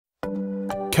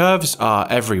Curves are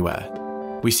everywhere.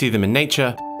 We see them in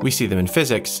nature, we see them in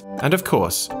physics, and of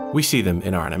course, we see them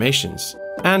in our animations.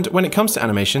 And when it comes to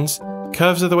animations,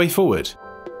 curves are the way forward.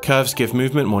 Curves give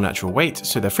movement more natural weight,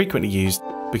 so they're frequently used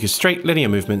because straight linear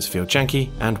movements feel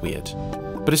janky and weird.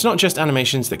 But it's not just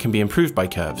animations that can be improved by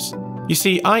curves. You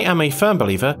see, I am a firm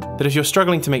believer that if you're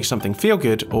struggling to make something feel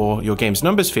good or your game's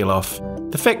numbers feel off,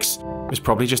 the fix is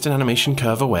probably just an animation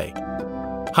curve away.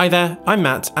 Hi there, I'm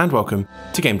Matt and welcome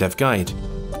to Game Dev Guide.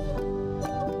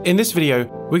 In this video,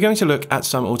 we're going to look at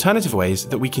some alternative ways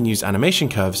that we can use animation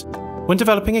curves when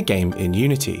developing a game in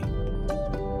Unity.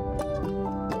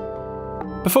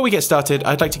 Before we get started,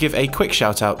 I'd like to give a quick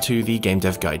shout out to the Game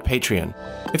Dev Guide Patreon.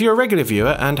 If you're a regular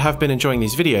viewer and have been enjoying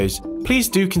these videos, please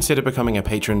do consider becoming a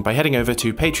patron by heading over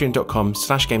to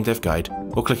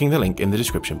patreon.com/gamedevguide or clicking the link in the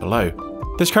description below.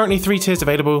 There's currently 3 tiers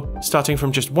available, starting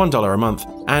from just $1 a month,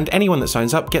 and anyone that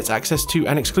signs up gets access to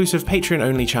an exclusive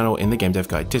Patreon-only channel in the Game Dev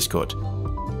Guide Discord.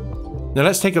 Now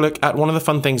let's take a look at one of the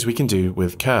fun things we can do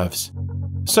with curves.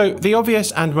 So the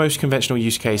obvious and most conventional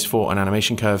use case for an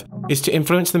animation curve is to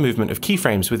influence the movement of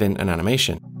keyframes within an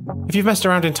animation. If you've messed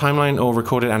around in Timeline or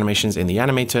recorded animations in the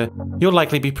Animator, you'll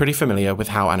likely be pretty familiar with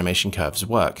how animation curves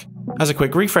work. As a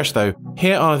quick refresh though,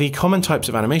 here are the common types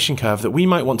of animation curve that we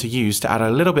might want to use to add a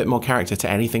little bit more character to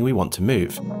anything we want to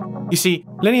move. You see,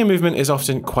 linear movement is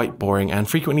often quite boring and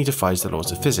frequently defies the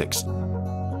laws of physics.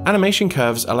 Animation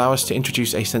curves allow us to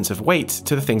introduce a sense of weight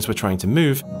to the things we're trying to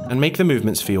move and make the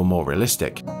movements feel more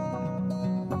realistic.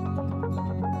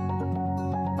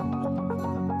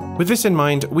 With this in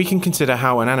mind, we can consider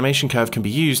how an animation curve can be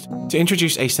used to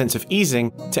introduce a sense of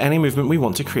easing to any movement we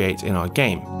want to create in our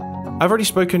game. I've already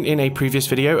spoken in a previous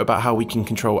video about how we can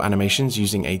control animations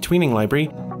using a tweening library,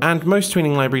 and most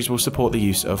tweening libraries will support the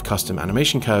use of custom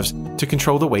animation curves to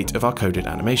control the weight of our coded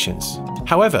animations.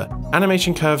 However,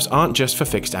 animation curves aren't just for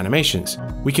fixed animations.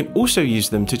 We can also use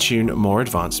them to tune more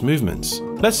advanced movements.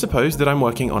 Let's suppose that I'm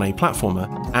working on a platformer,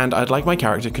 and I'd like my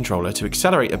character controller to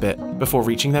accelerate a bit before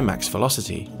reaching their max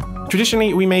velocity.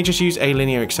 Traditionally, we may just use a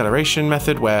linear acceleration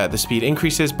method where the speed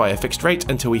increases by a fixed rate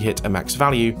until we hit a max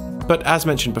value, but as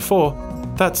mentioned before,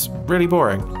 that's really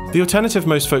boring. The alternative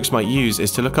most folks might use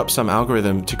is to look up some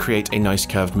algorithm to create a nice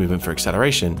curved movement for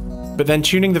acceleration, but then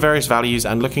tuning the various values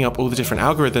and looking up all the different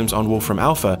algorithms on Wolfram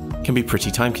Alpha can be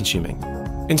pretty time consuming.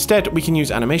 Instead, we can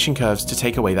use animation curves to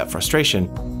take away that frustration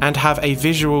and have a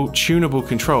visual, tunable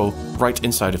control right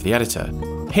inside of the editor.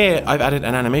 Here, I've added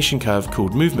an animation curve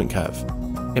called Movement Curve.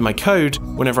 In my code,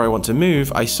 whenever I want to move,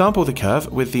 I sample the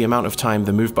curve with the amount of time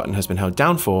the move button has been held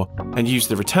down for and use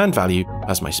the return value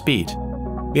as my speed.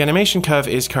 The animation curve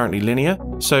is currently linear,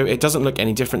 so it doesn't look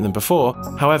any different than before.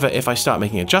 However, if I start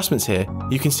making adjustments here,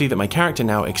 you can see that my character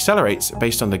now accelerates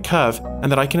based on the curve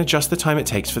and that I can adjust the time it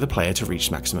takes for the player to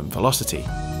reach maximum velocity.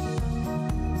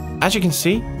 As you can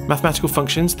see, mathematical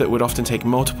functions that would often take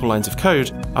multiple lines of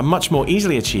code are much more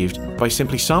easily achieved by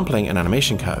simply sampling an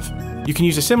animation curve. You can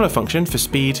use a similar function for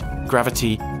speed,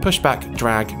 gravity, pushback,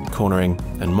 drag, cornering,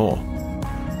 and more.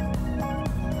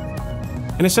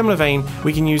 In a similar vein,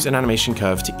 we can use an animation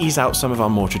curve to ease out some of our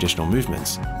more traditional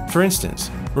movements. For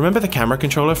instance, remember the camera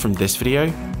controller from this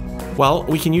video? Well,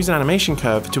 we can use an animation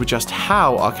curve to adjust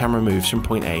how our camera moves from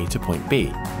point A to point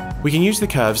B. We can use the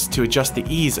curves to adjust the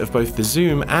ease of both the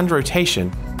zoom and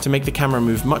rotation to make the camera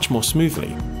move much more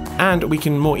smoothly, and we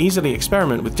can more easily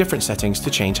experiment with different settings to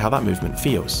change how that movement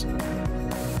feels.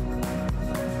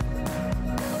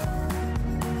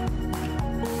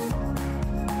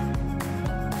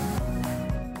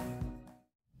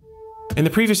 In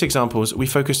the previous examples, we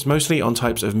focused mostly on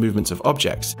types of movements of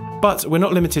objects, but we're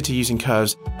not limited to using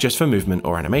curves just for movement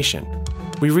or animation.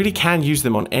 We really can use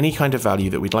them on any kind of value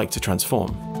that we'd like to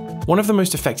transform. One of the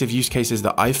most effective use cases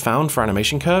that I've found for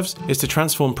animation curves is to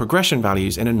transform progression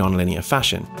values in a non-linear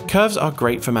fashion. Curves are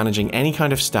great for managing any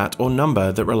kind of stat or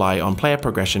number that rely on player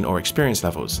progression or experience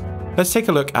levels. Let's take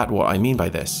a look at what I mean by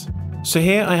this. So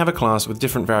here I have a class with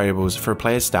different variables for a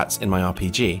player's stats in my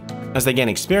RPG. As they gain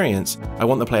experience, I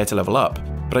want the player to level up,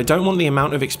 but I don't want the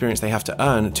amount of experience they have to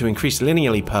earn to increase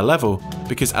linearly per level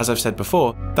because, as I've said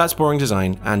before, that's boring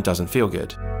design and doesn't feel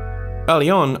good.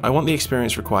 Early on, I want the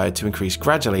experience required to increase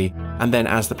gradually, and then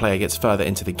as the player gets further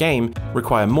into the game,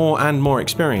 require more and more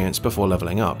experience before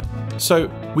leveling up.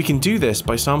 So we can do this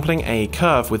by sampling a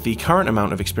curve with the current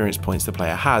amount of experience points the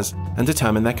player has and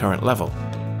determine their current level.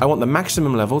 I want the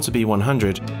maximum level to be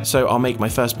 100, so I'll make my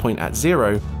first point at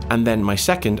 0 and then my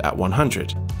second at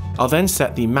 100. I'll then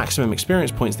set the maximum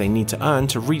experience points they need to earn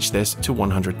to reach this to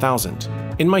 100,000.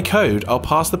 In my code, I'll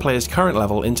pass the player's current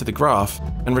level into the graph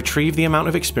and retrieve the amount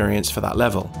of experience for that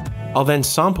level. I'll then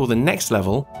sample the next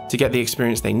level to get the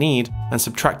experience they need and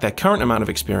subtract their current amount of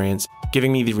experience,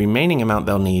 giving me the remaining amount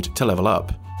they'll need to level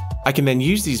up. I can then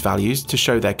use these values to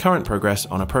show their current progress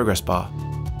on a progress bar.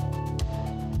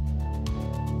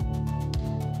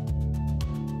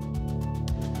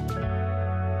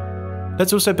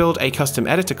 Let's also build a custom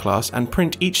editor class and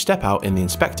print each step out in the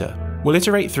inspector. We'll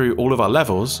iterate through all of our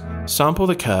levels, sample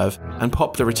the curve, and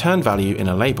pop the return value in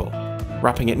a label,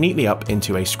 wrapping it neatly up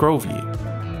into a scroll view.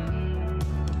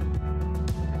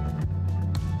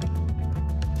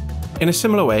 In a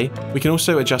similar way, we can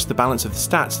also adjust the balance of the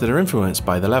stats that are influenced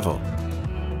by the level.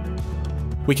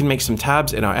 We can make some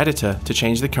tabs in our editor to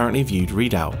change the currently viewed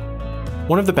readout.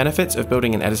 One of the benefits of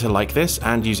building an editor like this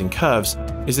and using curves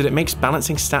is that it makes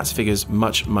balancing stats figures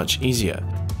much easier.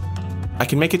 I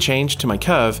can make a change to my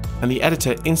curve and the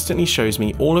editor instantly shows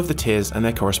me all of the tiers and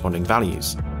their corresponding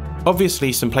values.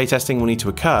 Obviously, some playtesting will need to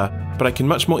occur, but I can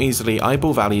much more easily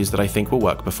eyeball values that I think will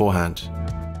work beforehand.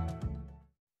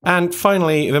 And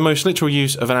finally, the most literal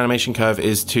use of an animation curve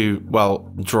is to,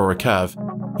 well, draw a curve.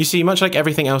 You see, much like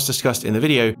everything else discussed in the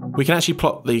video, we can actually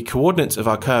plot the coordinates of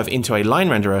our curve into a line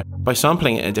renderer by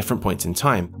sampling it at different points in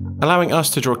time, allowing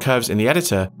us to draw curves in the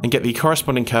editor and get the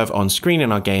corresponding curve on screen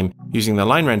in our game using the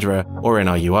line renderer or in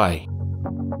our UI.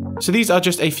 So these are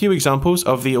just a few examples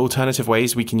of the alternative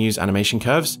ways we can use animation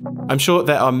curves. I'm sure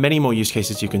there are many more use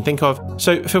cases you can think of,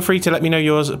 so feel free to let me know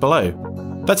yours below.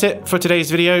 That's it for today's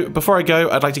video. Before I go,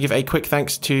 I'd like to give a quick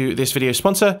thanks to this video's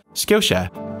sponsor, Skillshare.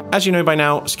 As you know by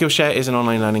now, Skillshare is an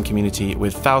online learning community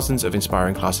with thousands of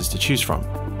inspiring classes to choose from.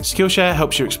 Skillshare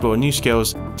helps you explore new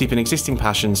skills, deepen existing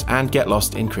passions, and get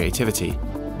lost in creativity.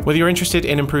 Whether you're interested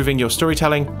in improving your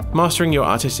storytelling, mastering your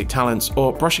artistic talents,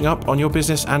 or brushing up on your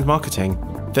business and marketing,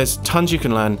 there's tons you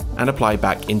can learn and apply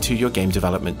back into your game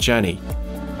development journey.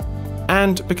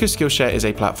 And because Skillshare is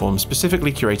a platform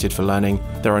specifically curated for learning,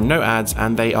 there are no ads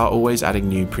and they are always adding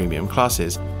new premium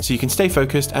classes, so you can stay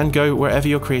focused and go wherever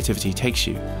your creativity takes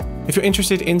you. If you're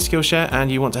interested in Skillshare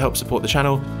and you want to help support the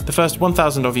channel, the first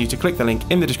 1,000 of you to click the link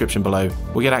in the description below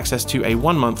will get access to a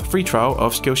 1-month free trial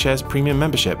of Skillshare's premium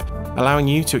membership, allowing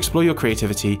you to explore your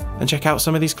creativity and check out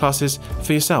some of these classes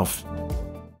for yourself.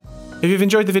 If you've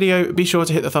enjoyed the video, be sure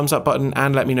to hit the thumbs up button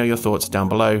and let me know your thoughts down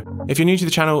below. If you're new to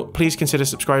the channel, please consider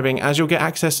subscribing as you'll get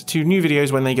access to new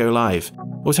videos when they go live.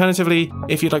 Alternatively,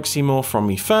 if you'd like to see more from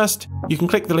me first, you can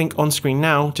click the link on screen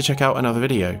now to check out another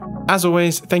video. As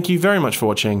always, thank you very much for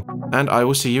watching, and I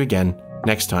will see you again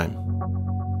next time.